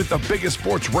conversation with the biggest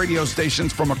sports radio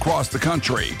stations from across the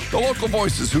country. The local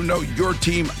voices who know your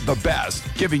team the best,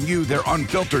 giving you their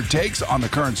unfiltered takes on the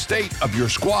current state of your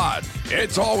squad.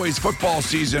 It's always football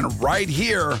season right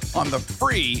here on the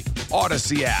free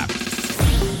Odyssey app.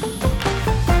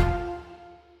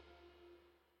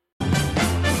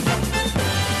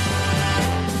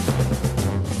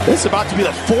 This is about to be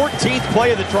the 14th play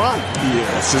of the drive.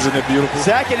 Yes, isn't it beautiful?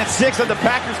 2nd and 6 on the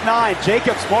Packers 9.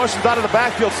 Jacobs motions out of the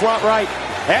backfield slot right.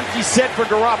 Empty set for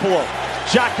Garoppolo.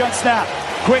 Shotgun snap.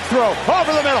 Quick throw.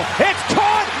 Over the middle. It's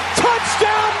caught.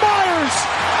 Touchdown Myers.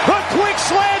 A quick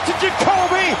slant to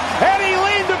Jacoby. And he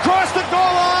leaned across the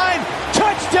goal line.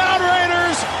 Touchdown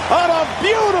Raiders on a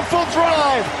beautiful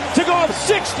drive to go up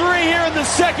 6-3 here in the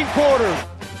second quarter.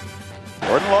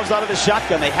 Jordan Love's out of the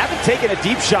shotgun. They haven't taken a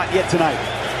deep shot yet tonight.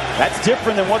 That's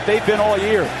different than what they've been all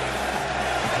year.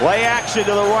 Play action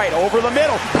to the right, over the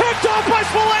middle. Picked off by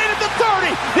Spillane at the 30.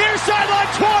 Near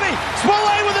sideline 20.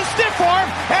 Spillane with a stiff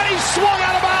arm, and he swung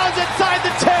out of bounds inside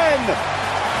the 10.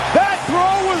 That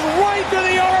throw was right to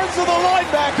the arms of the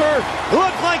linebacker.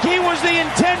 Looked like he was the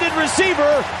intended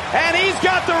receiver, and he's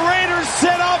got the Raiders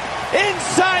set up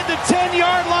inside the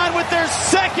 10-yard line with their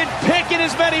second pick in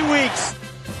as many weeks.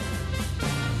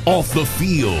 Off the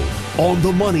field, on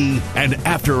the money, and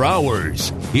after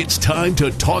hours. It's time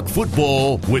to talk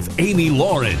football with Amy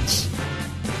Lawrence.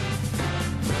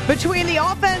 Between the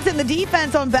offense and the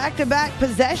defense on back-to-back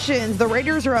possessions, the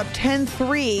Raiders are up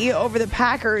 10-3 over the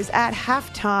Packers at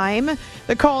halftime.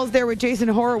 The calls there with Jason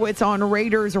Horowitz on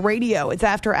Raiders Radio. It's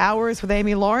After Hours with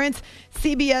Amy Lawrence,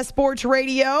 CBS Sports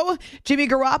Radio. Jimmy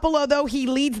Garoppolo, though, he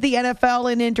leads the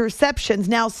NFL in interceptions.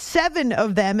 Now 7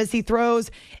 of them as he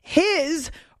throws his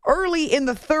early in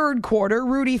the third quarter.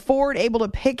 Rudy Ford able to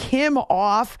pick him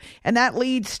off, and that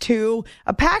leads to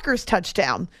a Packers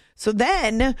touchdown. So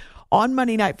then on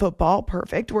Monday Night Football,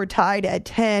 perfect, we're tied at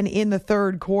 10 in the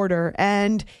third quarter,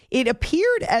 and it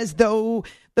appeared as though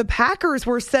the Packers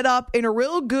were set up in a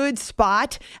real good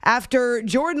spot after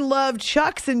Jordan Love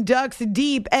chucks and ducks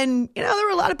deep, and there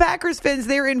were a lot of Packers fans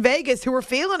there in Vegas who were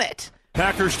feeling it.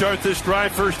 Packers start this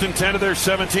drive 1st and 10 to their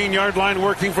 17-yard line,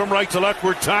 working from right to left.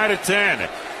 We're tied at 10.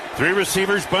 3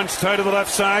 receivers bunched tight to the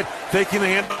left side, faking the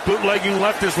hand, bootlegging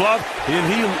left is Love, and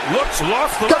he looks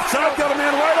lost the left side, got a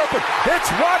man wide open.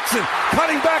 It's Watson,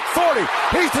 cutting back 40.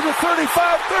 He's to the 35,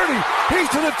 30.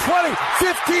 He's to the 20,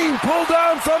 15, pulled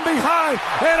down from behind,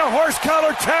 and a horse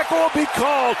collar tackle will be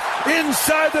called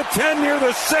inside the 10 near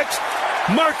the 6.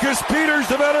 Marcus Peters,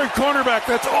 the veteran cornerback,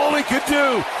 that's all he could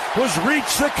do was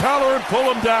reach the collar and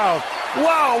pull him down.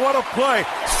 Wow, what a play.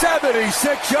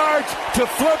 76 yards to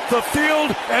flip the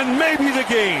field and maybe the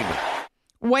game.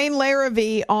 Wayne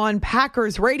Larrivee on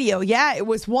Packers Radio. Yeah, it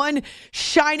was one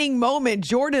shining moment.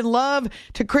 Jordan Love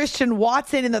to Christian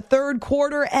Watson in the third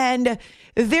quarter, and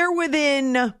they're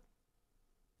within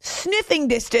sniffing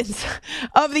distance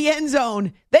of the end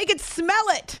zone. They could smell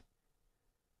it.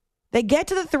 They get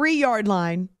to the 3-yard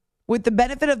line with the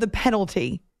benefit of the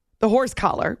penalty, the horse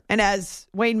collar. And as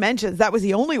Wayne mentions, that was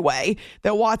the only way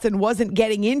that Watson wasn't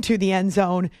getting into the end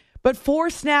zone. But 4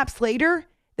 snaps later,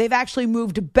 they've actually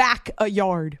moved back a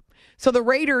yard. So the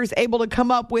Raiders able to come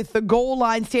up with the goal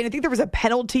line stand. I think there was a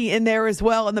penalty in there as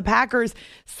well. And the Packers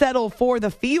settle for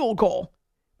the field goal.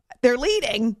 They're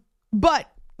leading, but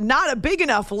not a big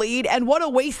enough lead. And what a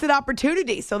wasted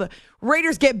opportunity. So the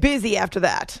Raiders get busy after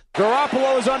that.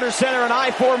 Garoppolo is under center in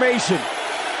I formation.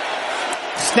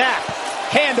 Snap.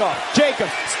 Handoff.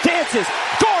 Jacobs dances.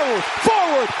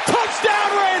 Forward. Touchdown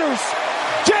Raiders.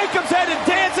 Jacobs had to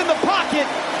dance in the pocket,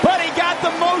 but he got the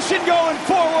motion going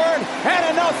forward and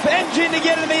enough engine to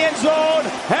get in the end zone.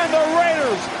 And the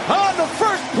Raiders, on the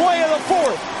first play of the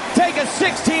fourth, take a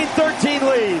 16-13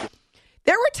 lead.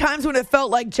 There were times when it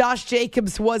felt like Josh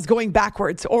Jacobs was going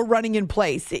backwards or running in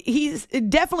place. He's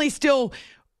definitely still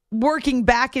working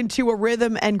back into a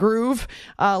rhythm and groove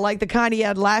like the kind he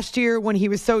had last year when he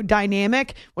was so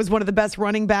dynamic, was one of the best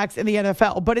running backs in the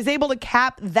NFL, but is able to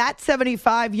cap that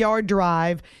 75-yard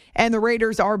drive, and the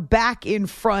Raiders are back in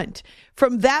front.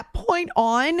 From that point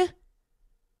on,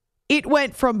 it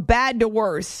went from bad to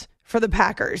worse for the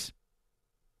Packers.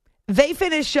 They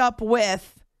finish up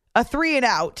with a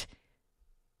 3-and-out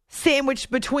sandwiched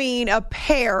between a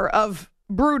pair of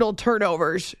brutal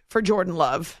turnovers for Jordan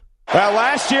Love. Well,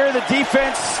 last year the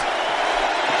defense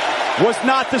was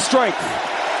not the strength.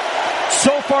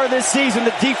 So far this season,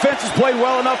 the defense has played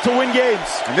well enough to win games.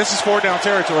 And this is 4-down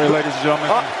territory, ladies and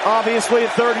gentlemen. Obviously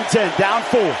at 3rd and 10, down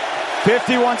 4.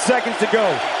 51 seconds to go.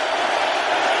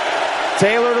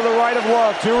 Taylor to the right of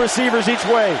Love, 2 receivers each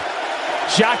way.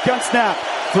 Shotgun snap.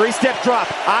 3-step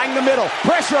drop, eyeing the middle,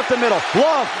 pressure up the middle.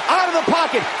 Love out of the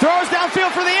pocket, throws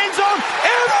downfield for the end zone,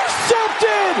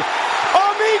 intercepted!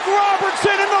 Amik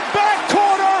Robertson in the back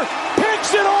corner,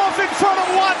 picks it off in front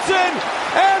of Watson,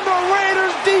 and the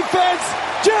Raiders defense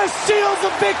just seals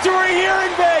the victory here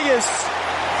in Vegas.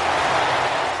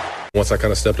 Once I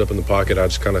kind of stepped up in the pocket, I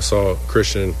just kind of saw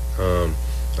Christian.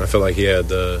 I felt like he had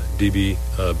the DB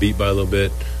beat by a little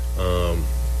bit.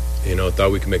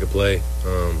 Thought we could make a play.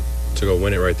 To go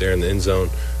win it right there in the end zone.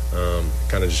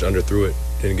 Kind of just underthrew it.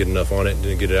 Didn't get enough on it.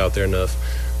 Didn't get it out there enough.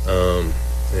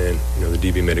 The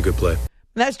DB made a good play.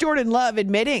 That's Jordan Love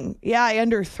admitting, yeah, I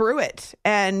underthrew it.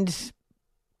 And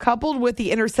coupled with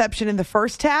the interception in the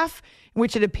first half, in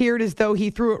which it appeared as though he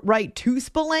threw it right to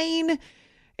Spillane,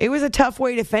 it was a tough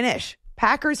way to finish.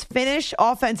 Packers finish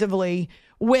offensively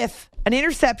with an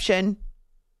interception,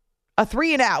 a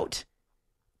 3-and-out,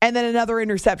 and then another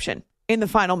interception in the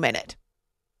final minute.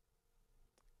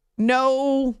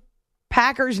 No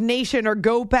Packers Nation or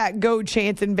Go Pack Go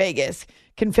chance in Vegas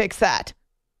can fix that.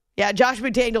 Yeah, Josh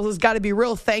McDaniels has got to be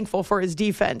real thankful for his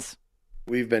defense.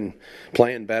 We've been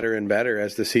playing better and better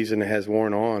as the season has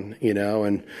worn on,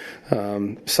 and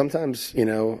sometimes,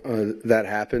 that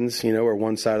happens, where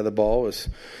one side of the ball is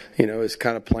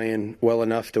kind of playing well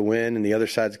enough to win and the other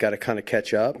side's got to kind of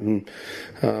catch up. And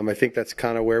I think that's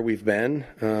kind of where we've been.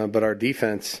 But our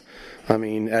defense,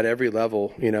 at every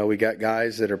level, we got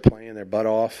guys that are playing their butt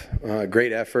off.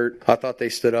 Great effort. I thought they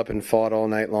stood up and fought all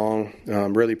night long.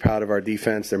 I'm really proud of our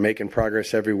defense. They're making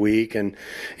progress every week, and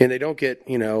they don't get,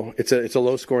 it's a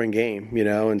low-scoring game,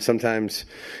 and sometimes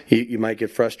you might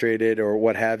get frustrated or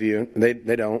what have you. They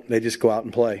don't. They just go out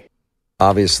and play.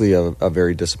 Obviously, a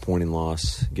very disappointing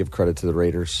loss. Give credit to the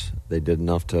Raiders. They did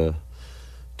enough to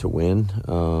win.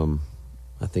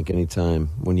 I think anytime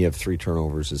when you have 3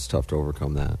 turnovers, it's tough to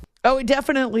overcome that. Oh, it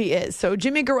definitely is. So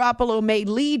Jimmy Garoppolo may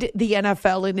lead the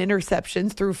NFL in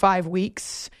interceptions through 5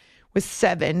 weeks with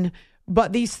 7.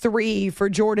 But these 3 for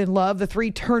Jordan Love, the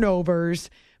 3 turnovers,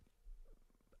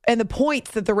 and the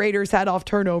points that the Raiders had off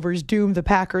turnovers doomed the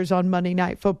Packers on Monday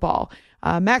Night Football.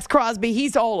 Max Crosby,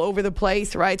 he's all over the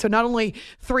place, right? So not only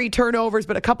 3 turnovers,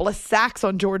 but a couple of sacks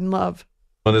on Jordan Love.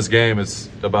 In this game, it's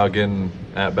about getting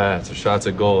at-bats or shots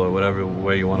at goal or whatever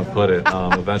way you want to put it.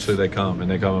 Eventually they come,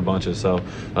 and they come in bunches. So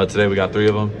today we got 3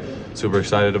 of them. Super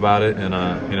excited about it.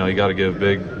 And, you got to give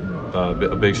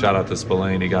a big shout-out to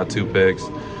Spillane. He got 2 picks.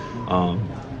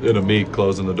 And Amik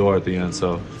closing the door at the end.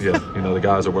 So, yeah, the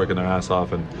guys are working their ass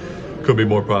off and could be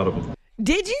more proud of them.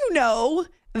 Did you know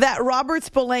that Robert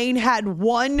Spillane had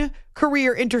 1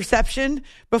 career interception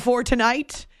before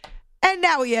tonight? And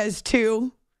now he has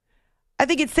 2. I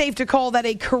think it's safe to call that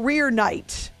a career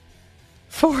night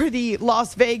for the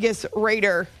Las Vegas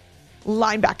Raider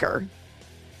linebacker.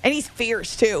 And he's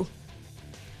fierce, too.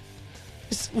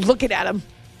 Just looking at him.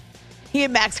 He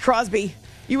and Max Crosby.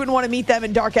 You wouldn't want to meet them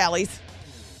in dark alleys.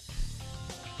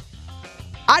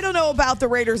 I don't know about the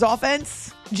Raiders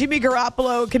offense. Jimmy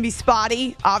Garoppolo can be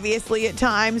spotty, obviously, at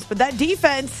times, but that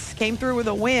defense came through with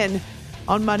a win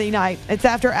on Monday night. It's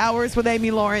After Hours with Amy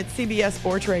Lawrence, CBS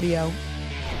Sports Radio.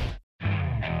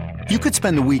 You could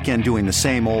spend the weekend doing the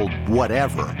same old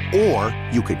whatever, or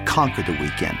you could conquer the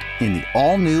weekend in the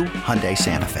all-new Hyundai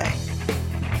Santa Fe.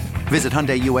 Visit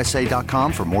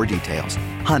HyundaiUSA.com for more details.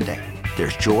 Hyundai,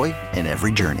 there's joy in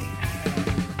every journey.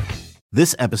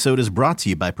 This episode is brought to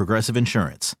you by Progressive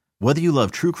Insurance. Whether you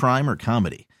love true crime or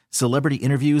comedy, celebrity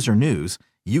interviews or news,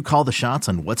 you call the shots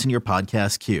on what's in your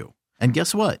podcast queue. And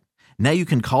guess what? Now you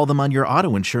can call them on your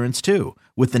auto insurance too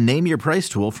with the Name Your Price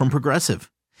tool from Progressive.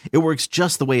 It works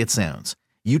just the way it sounds.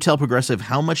 You tell Progressive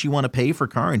how much you want to pay for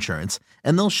car insurance,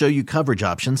 and they'll show you coverage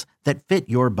options that fit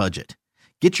your budget.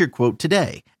 Get your quote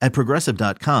today at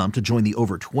Progressive.com to join the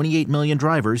over 28 million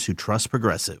drivers who trust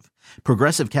Progressive.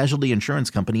 Progressive Casualty Insurance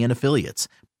Company and Affiliates.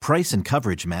 Price and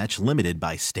coverage match limited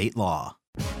by state law.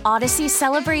 Odyssey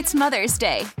celebrates Mother's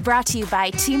Day, brought to you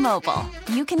by T-Mobile.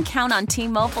 You can count on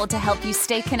T-Mobile to help you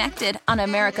stay connected on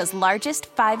America's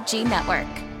largest 5G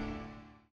network.